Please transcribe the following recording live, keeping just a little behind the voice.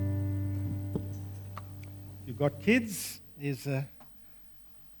got kids, there's an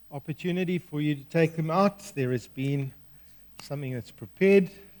opportunity for you to take them out. There has been something that's prepared,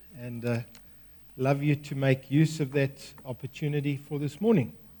 and love you to make use of that opportunity for this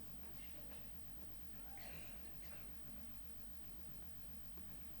morning.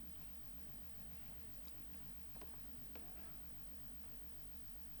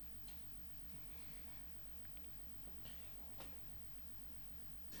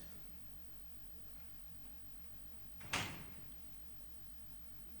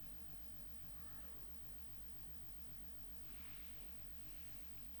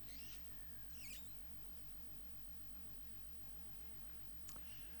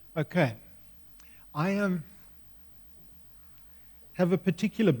 Okay, I have a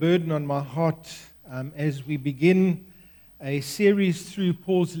particular burden on my heart as we begin a series through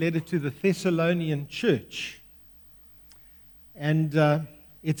Paul's letter to the Thessalonian church. And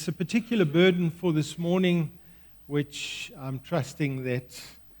it's a particular burden for this morning, which I'm trusting that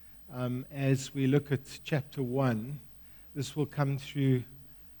as we look at chapter 1, this will come through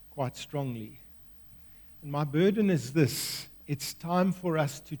quite strongly. And my burden is this. It's time for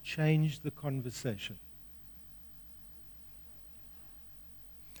us to change the conversation.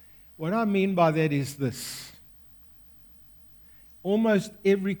 What I mean by that is this. Almost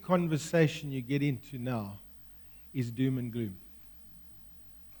every conversation you get into now is doom and gloom.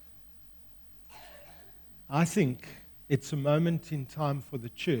 I think it's a moment in time for the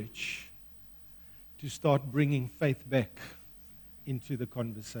church to start bringing faith back into the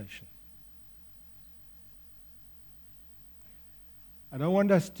conversation. I don't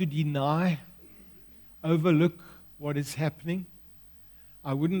want us to deny, overlook what is happening.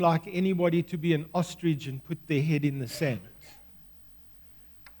 I wouldn't like anybody to be an ostrich and put their head in the sand.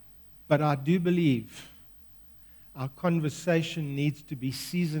 But I do believe our conversation needs to be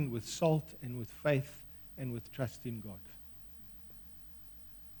seasoned with salt and with faith and with trust in God.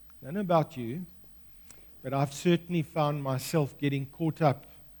 I don't know about you, but I've certainly found myself getting caught up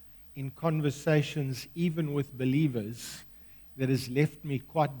in conversations, even with believers, that has left me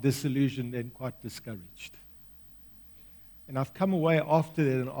quite disillusioned and quite discouraged. And I've come away after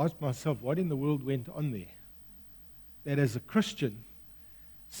that and asked myself, what in the world went on there? That as a Christian,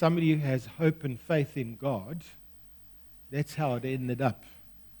 somebody who has hope and faith in God, that's how it ended up.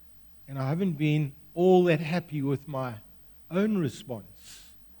 And I haven't been all that happy with my own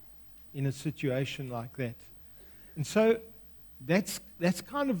response in a situation like that. And so that's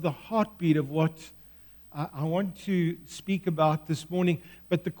kind of the heartbeat of what I want to speak about this morning,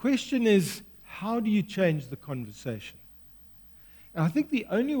 but the question is, how do you change the conversation? And I think the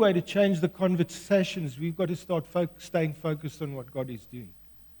only way to change the conversation is we've got to start staying focused on what God is doing.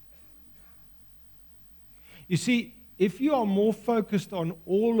 You see, if you are more focused on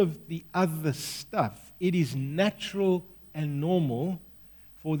all of the other stuff, it is natural and normal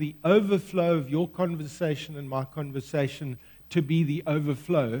for the overflow of your conversation and my conversation to be the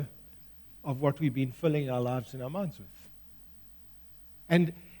overflow of what we've been filling our lives and our minds with.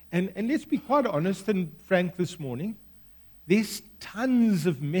 And let's be quite honest and frank this morning. There's tons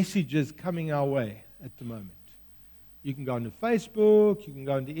of messages coming our way at the moment. You can go onto Facebook, you can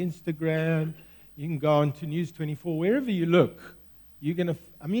go onto Instagram, you can go onto News 24, wherever you look,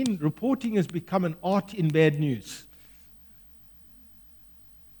 reporting has become an art in bad news.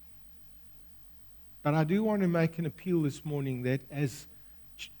 But I do want to make an appeal this morning that as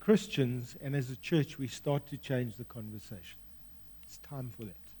Christians and as a church, we start to change the conversation. It's time for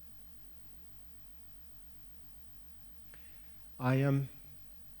that.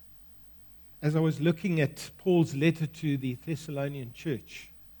 As I was looking at Paul's letter to the Thessalonian church,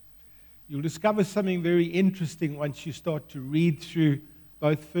 you'll discover something very interesting once you start to read through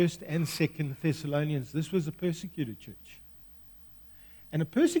both 1st and 2nd Thessalonians. This was a persecuted church. And a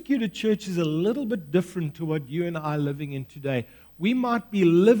persecuted church is a little bit different to what you and I are living in today. We might be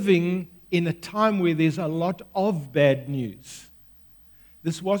living in a time where there's a lot of bad news.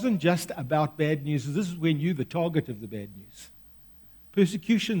 This wasn't just about bad news. This is when you're the target of the bad news.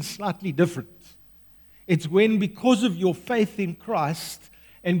 Persecution's slightly different. It's when, because of your faith in Christ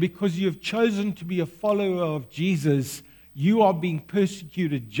and because you have chosen to be a follower of Jesus, you are being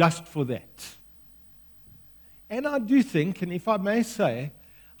persecuted just for that. And I do think, and if I may say,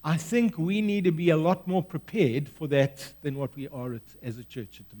 I think we need to be a lot more prepared for that than what we are as a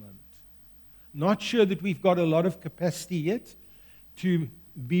church at the moment. Not sure that we've got a lot of capacity yet to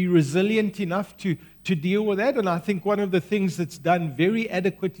be resilient enough to deal with that. And I think one of the things that's done very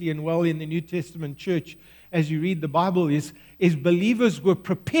adequately and well in the New Testament church as you read the Bible is believers were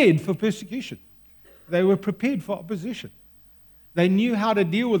prepared for persecution. They were prepared for opposition. They knew how to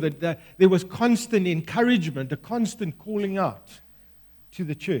deal with it. There was constant encouragement, a constant calling out to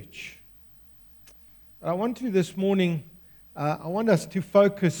the church. I want to this morning, I want us to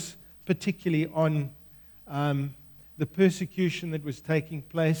focus particularly on the persecution that was taking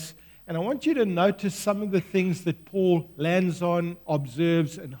place. And I want you to notice some of the things that Paul lands on,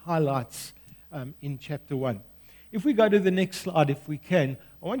 observes, and highlights in chapter 1. If we go to the next slide, if we can,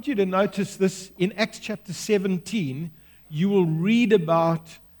 I want you to notice this. In Acts chapter 17, you will read about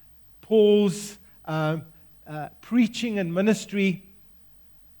Paul's preaching and ministry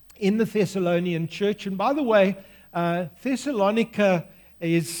in the Thessalonian church. And by the way, Thessalonica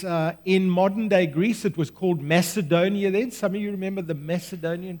is in modern-day Greece. It was called Macedonia then. Some of you remember the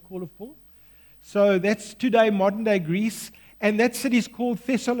Macedonian call of Paul? So that's today modern-day Greece. And that city is called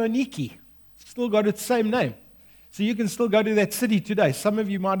Thessaloniki. It's still got its same name. So you can still go to that city today. Some of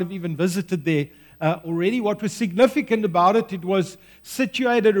you might have even visited there already. What was significant about it, it was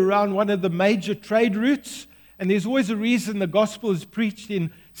situated around one of the major trade routes. And there's always a reason the gospel is preached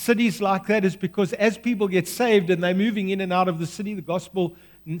in cities like that, is because as people get saved and they're moving in and out of the city, the gospel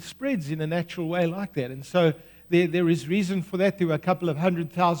spreads in a natural way like that. And so there is reason for that. There were a couple of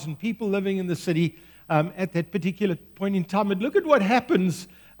 100,000 people living in the city at that particular point in time. And look at what happens.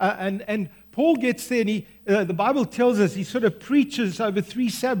 And Paul gets there, and the Bible tells us he sort of preaches over 3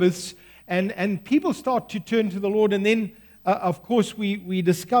 Sabbaths, and people start to turn to the Lord. And then, of course, we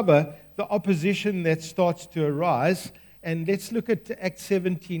discover the opposition that starts to arise. And let's look at Acts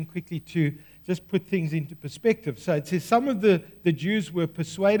 17 quickly to just put things into perspective. So it says some of the Jews were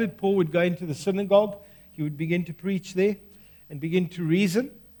persuaded. Paul would go into the synagogue. He would begin to preach there and begin to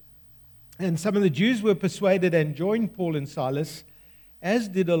reason. And some of the Jews were persuaded and joined Paul and Silas, as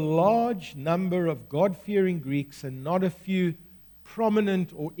did a large number of God-fearing Greeks and not a few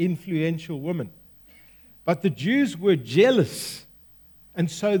prominent or influential women. But the Jews were jealous, and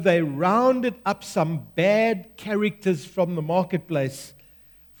so they rounded up some bad characters from the marketplace,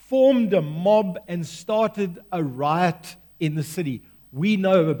 formed a mob, and started a riot in the city. We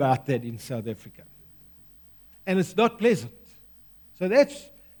know about that in South Africa. And it's not pleasant. So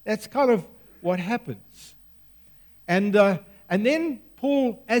that's kind of what happens. And then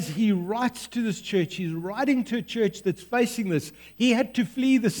Paul, as he writes to this church, he's writing to a church that's facing this. He had to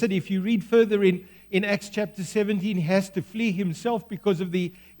flee the city. If you read further in Acts chapter 17, he has to flee himself because of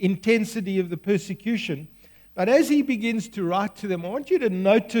the intensity of the persecution. But as he begins to write to them, I want you to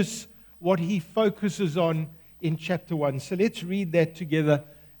notice what he focuses on in chapter 1. So let's read that together.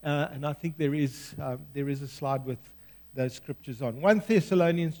 And I think there is a slide with those scriptures on. 1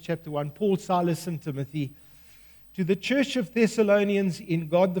 Thessalonians chapter 1, Paul, Silas, and Timothy, to the church of Thessalonians in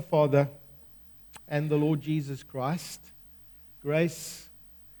God the Father and the Lord Jesus Christ, grace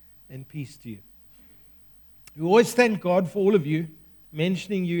and peace to you. We always thank God for all of you,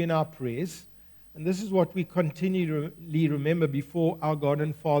 mentioning you in our prayers. And this is what we continually remember before our God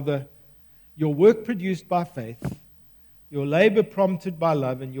and Father: your work produced by faith, your labor prompted by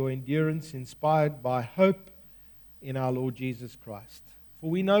love, and your endurance inspired by hope in our Lord Jesus Christ. For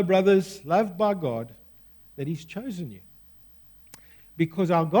we know, brothers, loved by God, that He's chosen you, because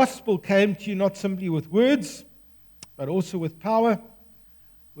our gospel came to you not simply with words, but also with power,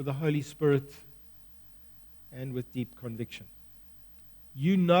 with the Holy Spirit, and with deep conviction.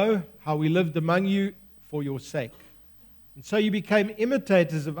 You know how we lived among you for your sake. And so you became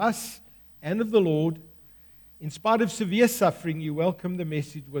imitators of us and of the Lord. In spite of severe suffering, you welcomed the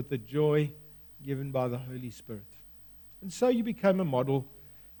message with the joy given by the Holy Spirit. And so you became a model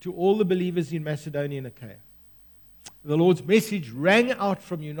to all the believers in Macedonia and Achaia. The Lord's message rang out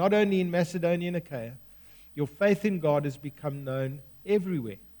from you, not only in Macedonia and Achaia. Your faith in God has become known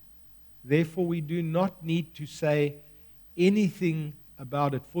everywhere. Therefore, we do not need to say anything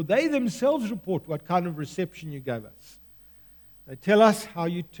about it, for they themselves report what kind of reception you gave us. They tell us how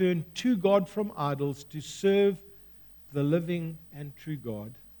you turned to God from idols to serve the living and true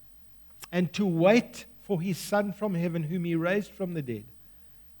God, and to wait for His Son from heaven, whom He raised from the dead,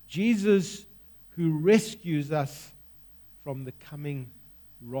 Jesus, who rescues us from the coming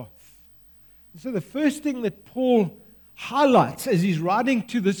wrath. And so the first thing that Paul highlights as he's writing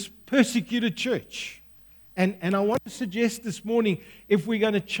to this persecuted church, and I want to suggest this morning, if we're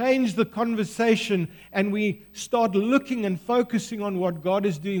going to change the conversation and we start looking and focusing on what God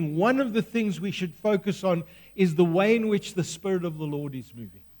is doing, one of the things we should focus on is the way in which the Spirit of the Lord is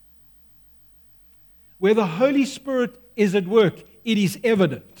moving. Where the Holy Spirit is at work, it is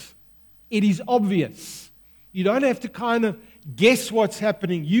evident. It is obvious. You don't have to kind of guess what's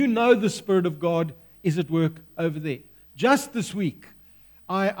happening. You know the Spirit of God is at work over there. Just this week,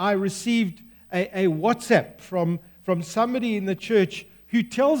 I received a WhatsApp from from somebody in the church who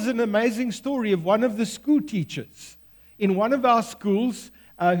tells an amazing story of one of the school teachers in one of our schools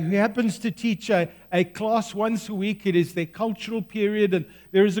who happens to teach a class once a week. It is their cultural period, and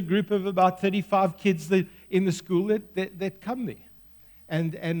there is a group of about 35 kids in the school that come there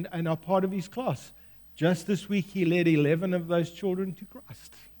and are part of his class. Just this week, he led 11 of those children to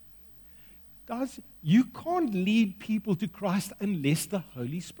Christ. Guys, you can't lead people to Christ unless the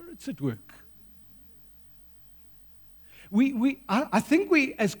Holy Spirit's at work. I think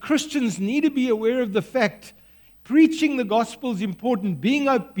we, as Christians, need to be aware of the fact preaching the gospel is important, being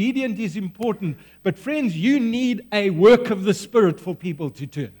obedient is important, but friends, you need a work of the Spirit for people to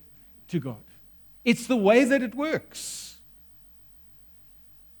turn to God. It's the way that it works.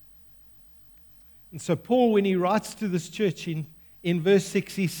 And so Paul, when he writes to this church in verse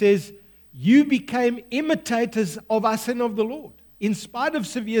 6, he says, you became imitators of us and of the Lord. In spite of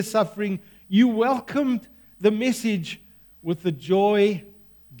severe suffering, you welcomed the message with the joy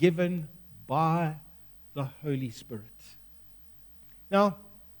given by the Holy Spirit. Now,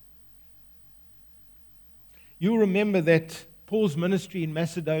 you'll remember that Paul's ministry in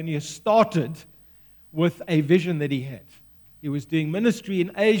Macedonia started with a vision that he had. He was doing ministry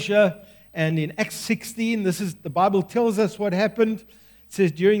in Asia, and in Acts 16, the Bible tells us what happened. It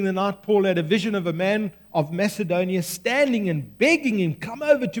says, during the night, Paul had a vision of a man of Macedonia standing and begging him, come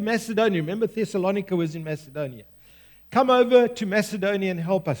over to Macedonia. Remember, Thessalonica was in Macedonia. Come over to Macedonia and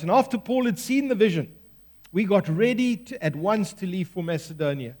help us. And after Paul had seen the vision, we got ready at once to leave for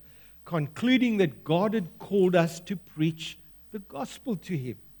Macedonia, concluding that God had called us to preach the gospel to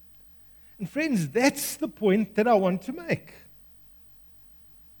him. And friends, that's the point that I want to make.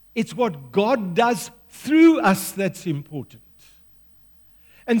 It's what God does through us that's important.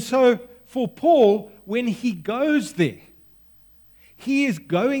 And so for Paul, when he goes there, he is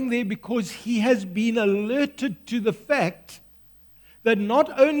going there because he has been alerted to the fact that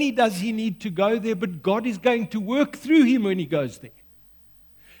not only does he need to go there, but God is going to work through him when he goes there.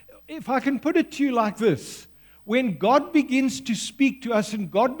 If I can put it to you like this, when God begins to speak to us and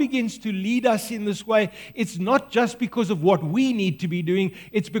God begins to lead us in this way, it's not just because of what we need to be doing,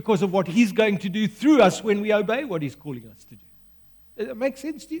 it's because of what he's going to do through us when we obey what he's calling us to do. Does that make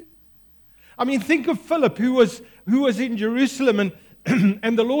sense to you? I mean, think of Philip, who was in Jerusalem,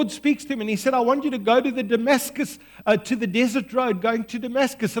 and the Lord speaks to him, and he said, I want you to go to the Damascus, to the desert road, going to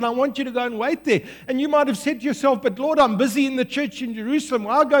Damascus, and I want you to go and wait there. And you might have said to yourself, but Lord, I'm busy in the church in Jerusalem.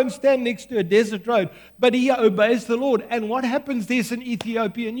 I'll go and stand next to a desert road. But he obeys the Lord. And what happens? There's an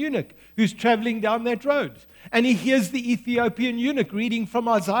Ethiopian eunuch who's traveling down that road. And he hears the Ethiopian eunuch reading from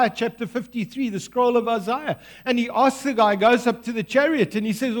Isaiah chapter 53, the scroll of Isaiah. And he asks the guy, goes up to the chariot, and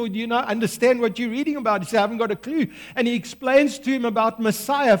he says, do you not understand what you're reading about? He says, I haven't got a clue. And he explains to him about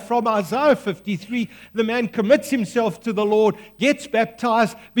Messiah from Isaiah 53. The man commits himself to the Lord, gets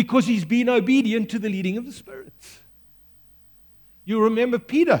baptized because he's been obedient to the leading of the Spirit. You remember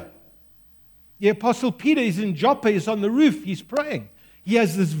Peter. The Apostle Peter is in Joppa, he's on the roof, he's praying. He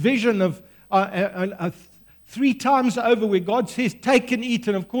has this vision of 3 times over where God says, take and eat.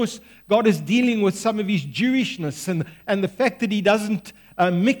 And of course, God is dealing with some of his Jewishness and the fact that he doesn't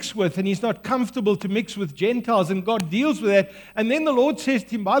mix with, and he's not comfortable to mix with Gentiles, and God deals with that. And then the Lord says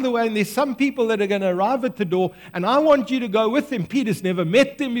to him, by the way, and there's some people that are going to arrive at the door, and I want you to go with them. Peter's never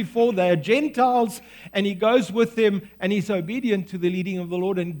met them before. They are Gentiles, and he goes with them, and he's obedient to the leading of the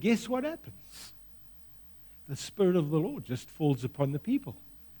Lord. And guess what happens? The Spirit of the Lord just falls upon the people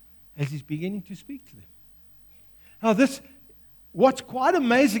as he's beginning to speak to them. Now, what's quite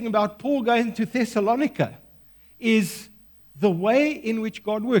amazing about Paul going to Thessalonica is the way in which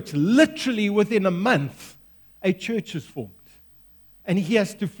God works. Literally within a month, a church is formed. And he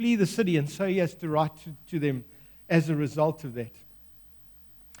has to flee the city, and so he has to write to them as a result of that.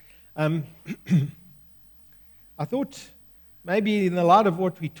 I thought maybe in the light of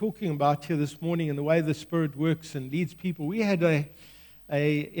what we're talking about here this morning and the way the Spirit works and leads people, we had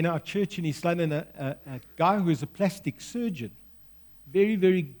in our church in East London, a guy who is a plastic surgeon, very,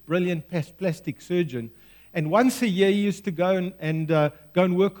 very brilliant plastic surgeon. And once a year, he used to go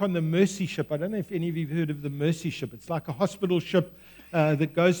and work on the Mercy ship. I don't know if any of you have heard of the Mercy ship. It's like a hospital ship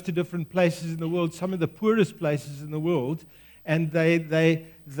that goes to different places in the world, some of the poorest places in the world, and they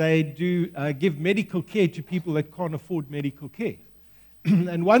do give medical care to people that can't afford medical care.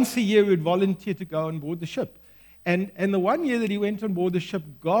 And once a year, he would volunteer to go on board the ship. And the one year that he went on board the ship,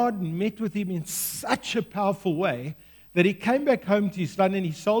 God met with him in such a powerful way that he came back home to East London.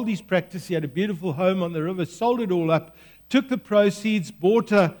 He sold his practice. He had a beautiful home on the river, sold it all up, took the proceeds, bought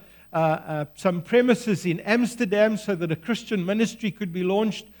some premises in Amsterdam so that a Christian ministry could be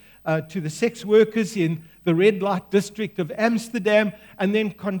launched to the sex workers in the red light district of Amsterdam, and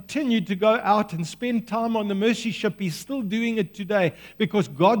then continued to go out and spend time on the mercy ship. He's still doing it today because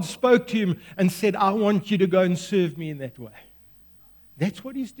God spoke to him and said, I want you to go and serve me in that way. That's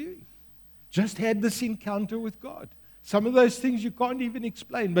what he's doing. Just had this encounter with God. Some of those things you can't even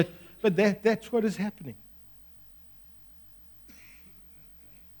explain, but that's what is happening.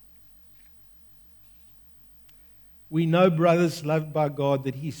 We know, brothers loved by God,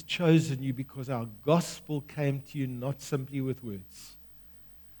 that he's chosen you because our gospel came to you not simply with words,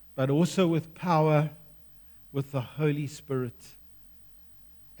 but also with power, with the Holy Spirit,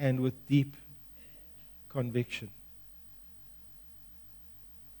 and with deep conviction.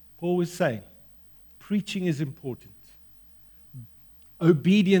 Paul was saying, preaching is important.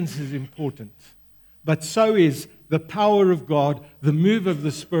 Obedience is important. But so is the power of God, the move of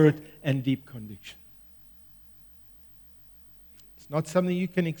the Spirit, and deep conviction. Not something you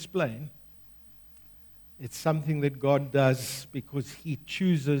can explain. It's something that God does because he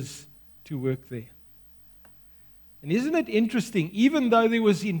chooses to work there. And isn't it interesting, even though there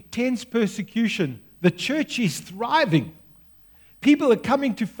was intense persecution, the church is thriving. People are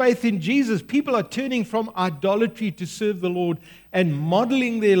coming to faith in Jesus. People are turning from idolatry to serve the Lord and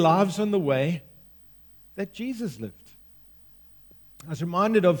modeling their lives on the way that Jesus lived. I was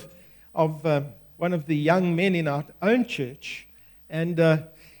reminded of one of the young men in our own church. And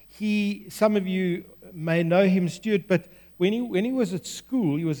some of you may know him, Stuart, but when he was at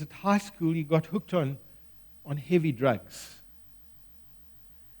school, he was at high school, he got hooked on heavy drugs.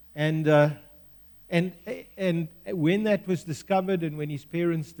 And when that was discovered, and when his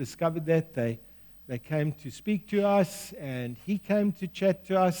parents discovered that, they came to speak to us, and he came to chat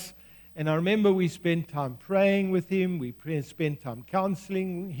to us. And I remember we spent time praying with him, we spent time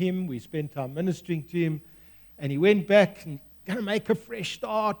counseling him, we spent time ministering to him, and he went back and going to make a fresh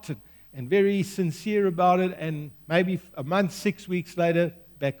start, and very sincere about it, and maybe a month, 6 weeks later,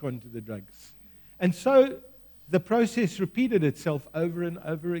 back onto the drugs. And so the process repeated itself over and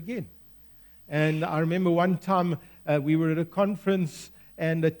over again. And I remember one time we were at a conference,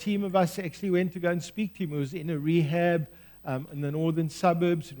 and a team of us actually went to go and speak to him. He was in a rehab in the northern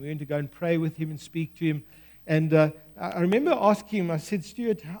suburbs, and we went to go and pray with him and speak to him. And I remember asking him, I said,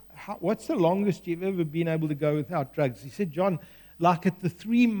 Stuart, what's the longest you've ever been able to go without drugs? He said, John, like at the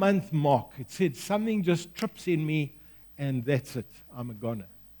 3-month mark, it said something just trips in me, and that's it. I'm a goner.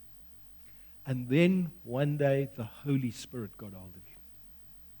 And then one day, the Holy Spirit got hold of him.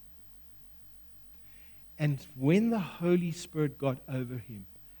 And when the Holy Spirit got over him,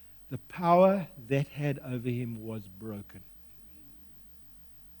 the power that had over him was broken.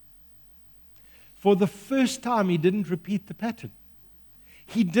 For the first time, he didn't repeat the pattern.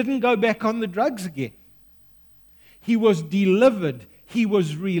 He didn't go back on the drugs again. He was delivered. He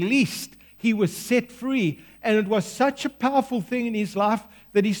was released. He was set free. And it was such a powerful thing in his life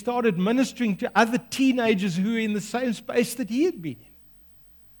that he started ministering to other teenagers who were in the same space that he had been in.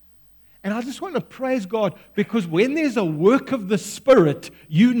 And I just want to praise God, because when there's a work of the Spirit,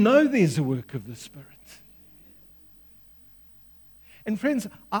 you know there's a work of the Spirit. And friends,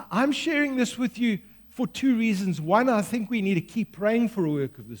 I'm sharing this with you for 2 reasons. One, I think we need to keep praying for a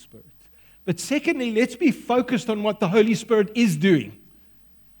work of the Spirit. But secondly, let's be focused on what the Holy Spirit is doing.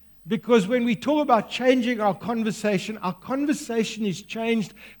 Because when we talk about changing our conversation is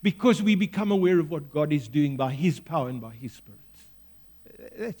changed because we become aware of what God is doing by His power and by His Spirit.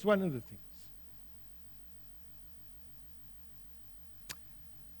 That's one of the things.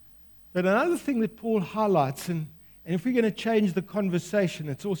 But another thing that Paul highlights, and if we're going to change the conversation,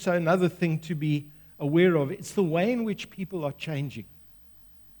 it's also another thing to be aware of. It's the way in which people are changing.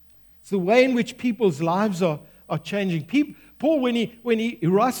 It's the way in which people's lives are changing. Paul, when he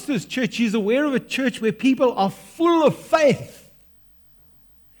writes to his church, he's aware of a church where people are full of faith.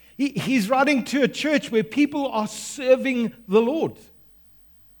 He's writing to a church where people are serving the Lord.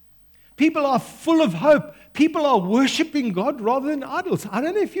 People are full of hope. People are worshiping God rather than idols. I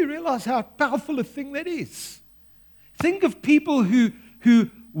don't know if you realize how powerful a thing that is. Think of people who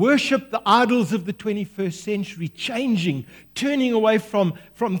worship the idols of the 21st century, changing, turning away from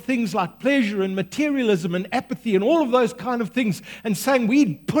things like pleasure and materialism and apathy and all of those kind of things, and saying,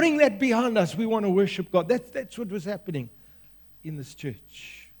 we're putting that behind us. We want to worship God. That's what was happening in this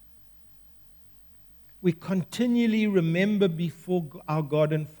church. We continually remember before our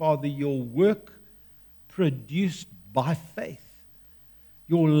God and Father your work produced by faith,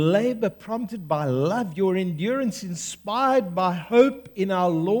 your labor prompted by love, your endurance inspired by hope in our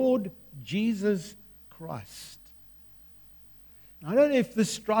Lord Jesus Christ. I don't know if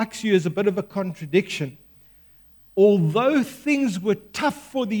this strikes you as a bit of a contradiction, although things were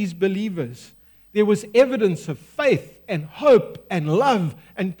tough for these believers, there was evidence of faith and hope and love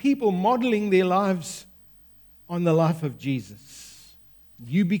and people modeling their lives on the life of Jesus.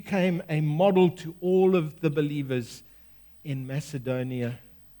 You became a model to all of the believers in Macedonia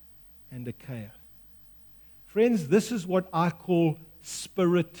and Achaia. Friends, this is what I call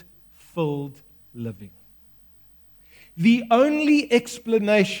Spirit-filled living. The only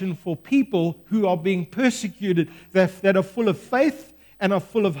explanation for people who are being persecuted, that are full of faith and are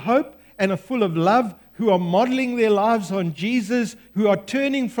full of hope and are full of love, who are modeling their lives on Jesus, who are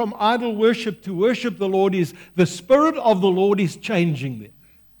turning from idol worship to worship the Lord, is the Spirit of the Lord is changing them.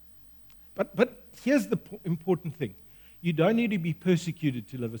 But here's the important thing. You don't need to be persecuted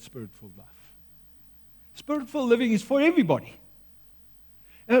to live a Spirit-filled life. Spirit-filled living is for everybody.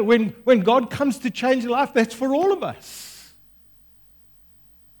 When God comes to change life, that's for all of us.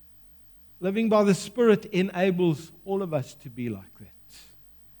 Living by the Spirit enables all of us to be like that.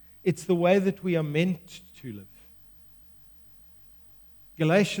 It's the way that we are meant to live.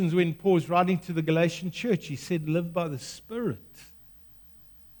 Galatians, when Paul was writing to the Galatian church, he said, live by the Spirit,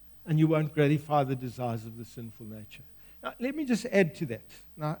 and you won't gratify the desires of the sinful nature. Now, let me just add to that.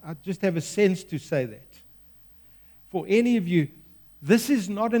 Now, I just have a sense to say that. For any of you, this is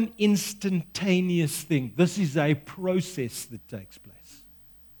not an instantaneous thing. This is a process that takes place.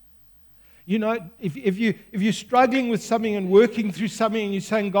 You know, if you're struggling with something and working through something and you're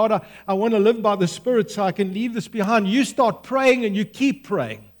saying, God, I want to live by the Spirit so I can leave this behind, you start praying and you keep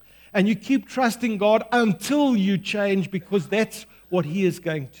praying. And you keep trusting God until you change, because that's what He is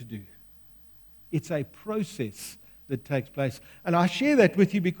going to do. It's a process that takes place. And I share that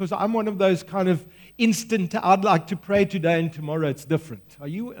with you because I'm one of those kind of instant, I'd like to pray today and tomorrow it's different. Are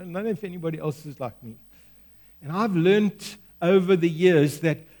you? I don't know if anybody else is like me. And I've learned over the years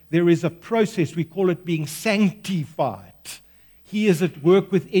that there is a process, we call it being sanctified. He is at work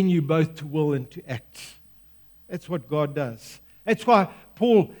within you both to will and to act. That's what God does. That's why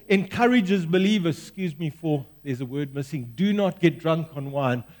Paul encourages believers, there's a word missing, do not get drunk on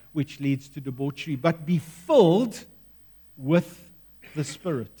wine, which leads to debauchery, but be filled with the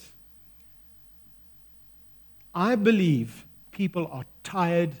Spirit. I believe people are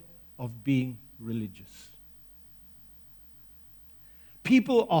tired of being religious.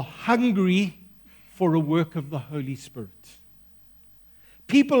 People are hungry for a work of the Holy Spirit.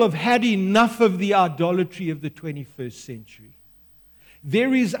 People have had enough of the idolatry of the 21st century.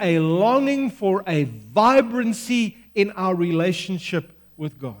 There is a longing for a vibrancy in our relationship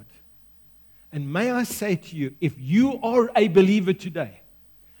with God. And may I say to you, if you are a believer today,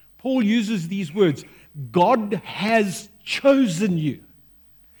 Paul uses these words, God has chosen you.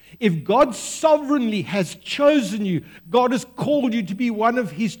 If God sovereignly has chosen you, God has called you to be one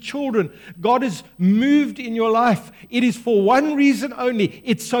of His children, God has moved in your life, it is for one reason only.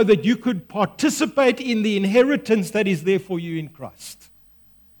 It's so that you could participate in the inheritance that is there for you in Christ.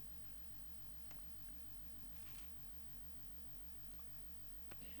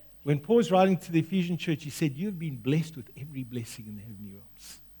 When Paul was writing to the Ephesian church, he said, you have been blessed with every blessing in the heavenly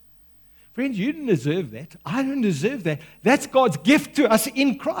realms. Friends, you didn't deserve that. I don't deserve that. That's God's gift to us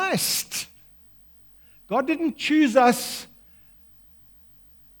in Christ. God didn't choose us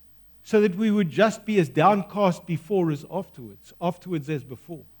so that we would just be as downcast before as afterwards as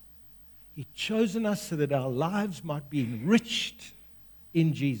before. He's chosen us so that our lives might be enriched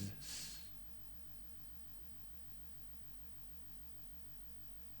in Jesus.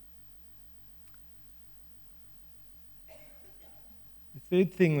 The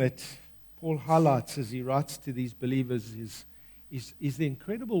third thing that Paul highlights as he writes to these believers is the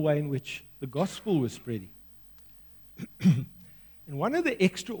incredible way in which the gospel was spreading. And one of the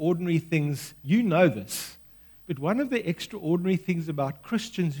extraordinary things, you know this, but one of the extraordinary things about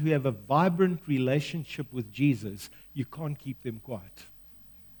Christians who have a vibrant relationship with Jesus, you can't keep them quiet.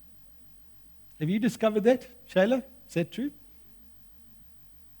 Have you discovered that, Shayla? Is that true?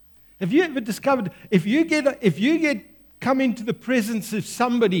 Have you ever discovered, if you get come into the presence of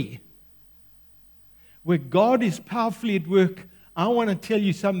somebody where God is powerfully at work, I want to tell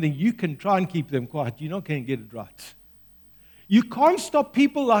you something. You can try and keep them quiet. You're not going to get it right. You can't stop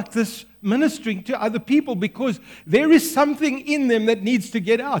people like this ministering to other people because there is something in them that needs to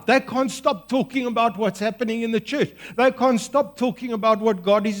get out. They can't stop talking about what's happening in the church. They can't stop talking about what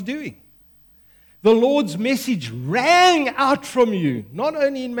God is doing. The Lord's message rang out from you, not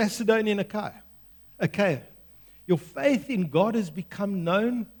only in Macedonia and Achaia. Your faith in God has become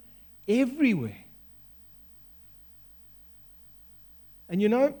known everywhere. And you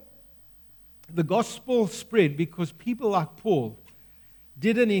know, the gospel spread because people like Paul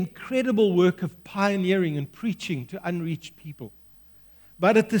did an incredible work of pioneering and preaching to unreached people.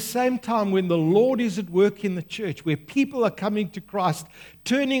 But at the same time, when the Lord is at work in the church, where people are coming to Christ,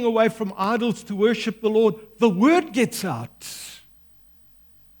 turning away from idols to worship the Lord, the word gets out.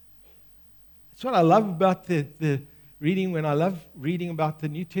 That's what I love about the reading, when I love reading about the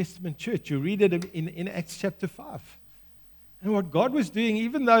New Testament church. You read it in Acts chapter 5. And what God was doing,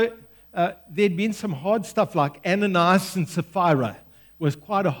 even though there'd been some hard stuff like Ananias and Sapphira, was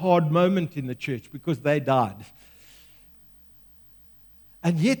quite a hard moment in the church because they died.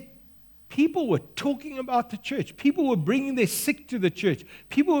 And yet, people were talking about the church. People were bringing their sick to the church.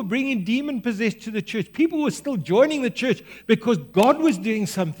 People were bringing demon-possessed to the church. People were still joining the church because God was doing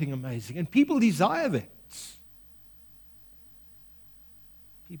something amazing. And people desire that.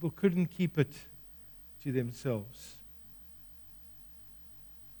 People couldn't keep it to themselves.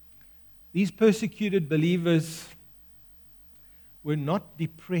 These persecuted believers were not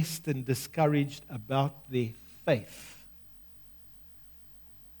depressed and discouraged about their faith.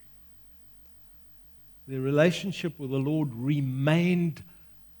 Their relationship with the Lord remained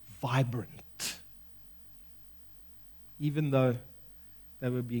vibrant, even though they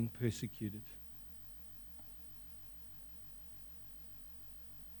were being persecuted.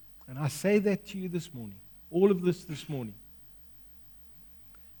 And I say that to you this morning, all of this morning,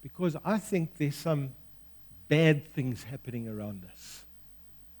 because I think there's some bad things happening around us.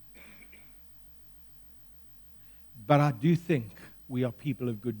 But I do think we are people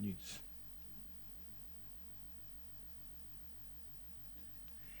of good news.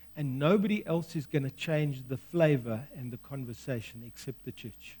 And nobody else is going to change the flavor and the conversation except the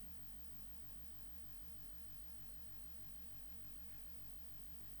church.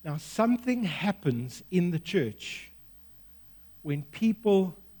 Now, something happens in the church when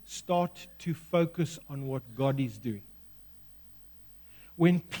people start to focus on what God is doing.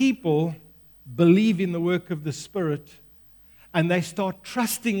 When people believe in the work of the Spirit and they start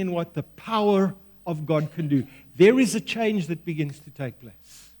trusting in what the power of God can do, there is a change that begins to take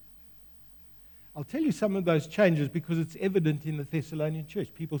place. I'll tell you some of those changes because it's evident in the Thessalonian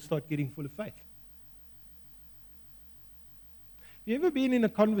church. People start getting full of faith. Have you ever been in a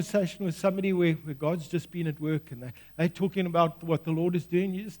conversation with somebody where God's just been at work and they're talking about what the Lord is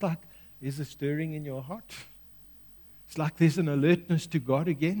doing? You're just like, there's a stirring in your heart. It's like there's an alertness to God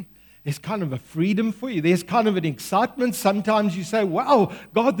again. There's kind of a freedom for you. There's kind of an excitement. Sometimes you say, wow,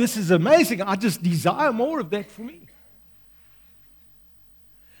 God, this is amazing. I just desire more of that for me.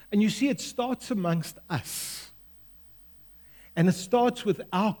 And you see, it starts amongst us. And it starts with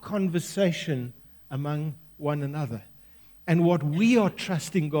our conversation among one another. And what we are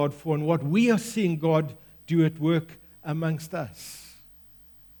trusting God for and what we are seeing God do at work amongst us.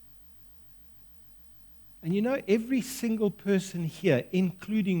 And you know, every single person here,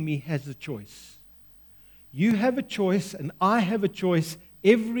 including me, has a choice. You have a choice and I have a choice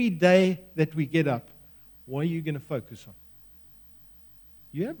every day that we get up. What are you going to focus on?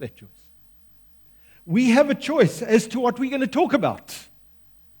 You have that choice. We have a choice as to what we're going to talk about.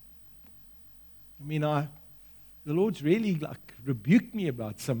 I mean, the Lord's really rebuked me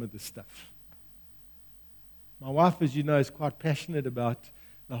about some of this stuff. My wife, as you know, is quite passionate about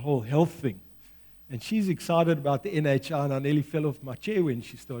the whole health thing. And she's excited about the NHI, and I nearly fell off my chair when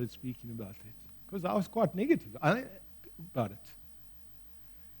she started speaking about it. Because I was quite negative about it.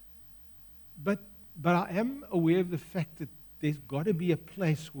 But I am aware of the fact that there's got to be a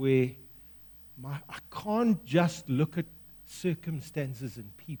place where I can't just look at circumstances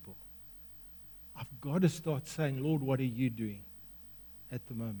and people. I've got to start saying, Lord, what are you doing at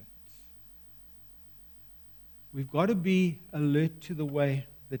the moment? We've got to be alert to the way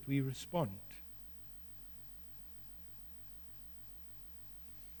that we respond.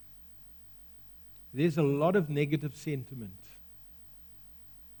 There's a lot of negative sentiment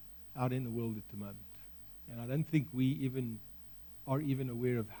out in the world at the moment. And I don't think we are even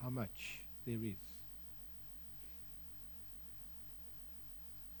aware of how much there is.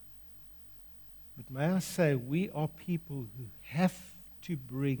 But may I say, we are people who have to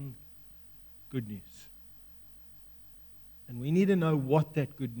bring good news. And we need to know what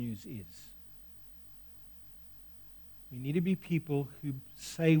that good news is. We need to be people who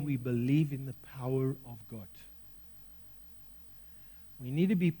say we believe in the power of God. We need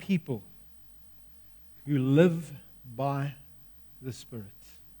to be people who live by the Spirit.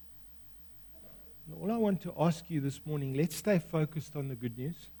 And all I want to ask you this morning, let's stay focused on the good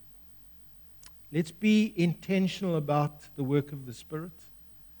news. Let's be intentional about the work of the Spirit.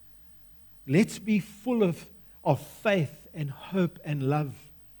 Let's be full of faith and hope and love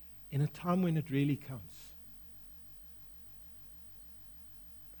in a time when it really counts.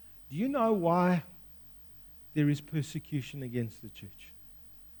 Do you know why there is persecution against the church?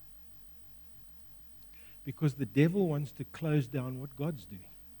 Because the devil wants to close down what God's doing.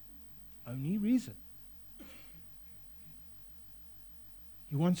 Only reason.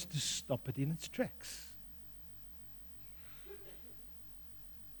 He wants to stop it in its tracks.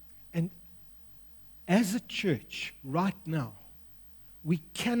 And as a church, right now, we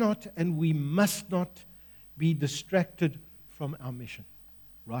cannot and we must not be distracted from our mission.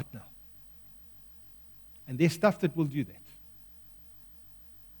 Right now. And there's stuff that will do that.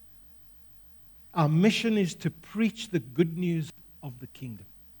 Our mission is to preach the good news of the kingdom.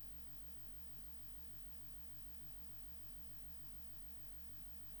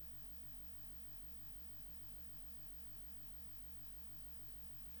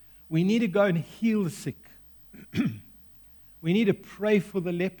 We need to go and heal the sick. We need to pray for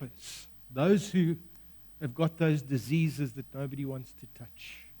the lepers, those who have got those diseases that nobody wants to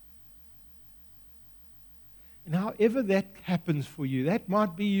touch. And however that happens for you, that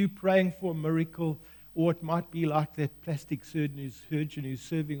might be you praying for a miracle, or it might be like that plastic surgeon who's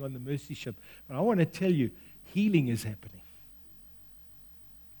serving on the mercy ship. But I want to tell you, healing is happening.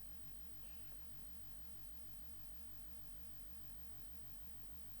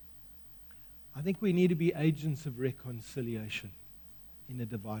 I think we need to be agents of reconciliation in a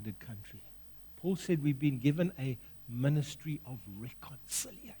divided country. Paul said we've been given a ministry of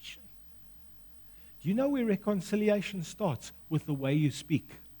reconciliation. Do you know where reconciliation starts? With the way you speak.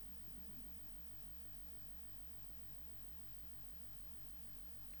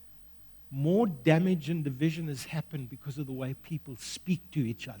 More damage and division has happened because of the way people speak to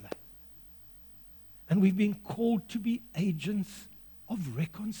each other. And we've been called to be agents of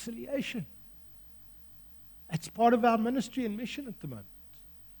reconciliation. It's part of our ministry and mission at the moment.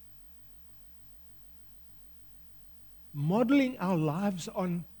 Modeling our lives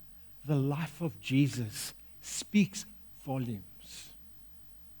on the life of Jesus speaks volumes.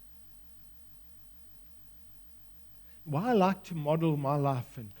 Why I like to model my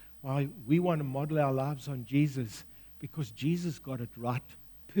life and why we want to model our lives on Jesus, because Jesus got it right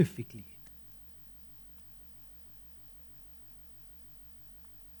perfectly.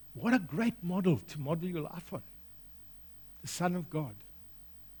 What a great model to model your life on. The Son of God.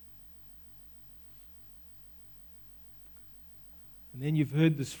 And then you've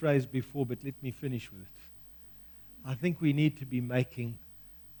heard this phrase before, but let me finish with it. I think we need to be making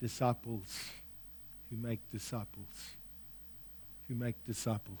disciples who make disciples. Who make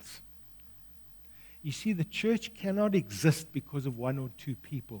disciples. You see, the church cannot exist because of one or two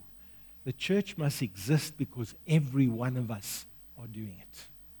people. The church must exist because every one of us are doing it.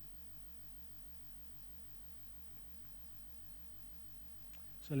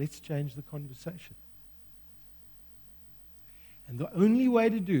 So let's change the conversation. And the only way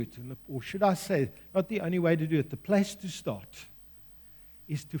to do it, or should I say, not the only way to do it, the place to start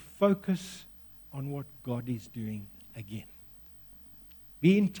is to focus on what God is doing again.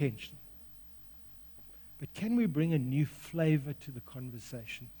 Be intentional. But can we bring a new flavor to the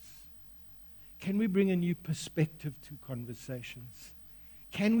conversations? Can we bring a new perspective to conversations?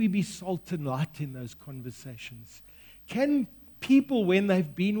 Can we be salt and light in those conversations? Can people, when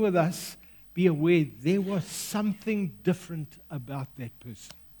they've been with us, be aware there was something different about that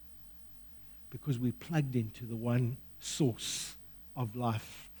person? Because we plugged into the one source of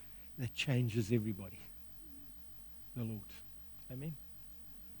life that changes everybody. The Lord. Amen.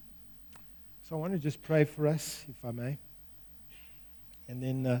 So I want to just pray for us, if I may. And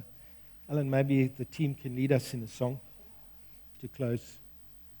then, Alan, maybe the team can lead us in a song to close.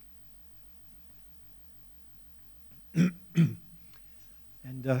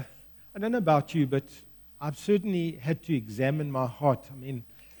 And I don't know about you, but I've certainly had to examine my heart. I mean,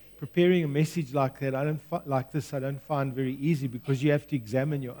 preparing a message like that, I don't find very easy, because you have to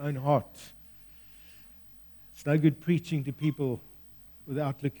examine your own heart. It's no good preaching to people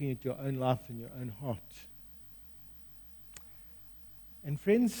without looking at your own life and your own heart. And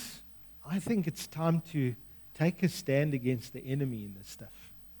friends, I think it's time to take a stand against the enemy in this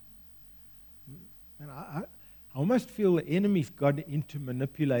stuff. And I almost feel the enemy's got into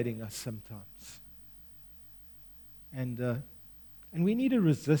manipulating us sometimes. And we need to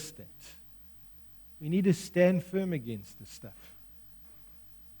resist that. We need to stand firm against this stuff.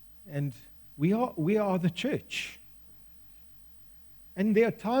 And we are the church. And there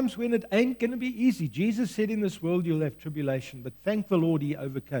are times when it ain't going to be easy. Jesus said, in this world you'll have tribulation, but thank the Lord he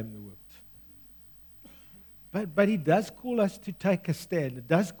overcame the world. But he does call us to take a stand. It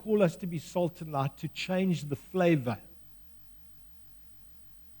does call us to be salt and light, to change the flavor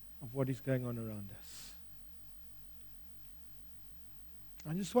of what is going on around us.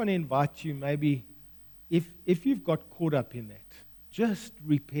 I just want to invite you, maybe, if you've got caught up in that, just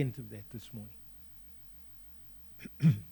repent of that this morning.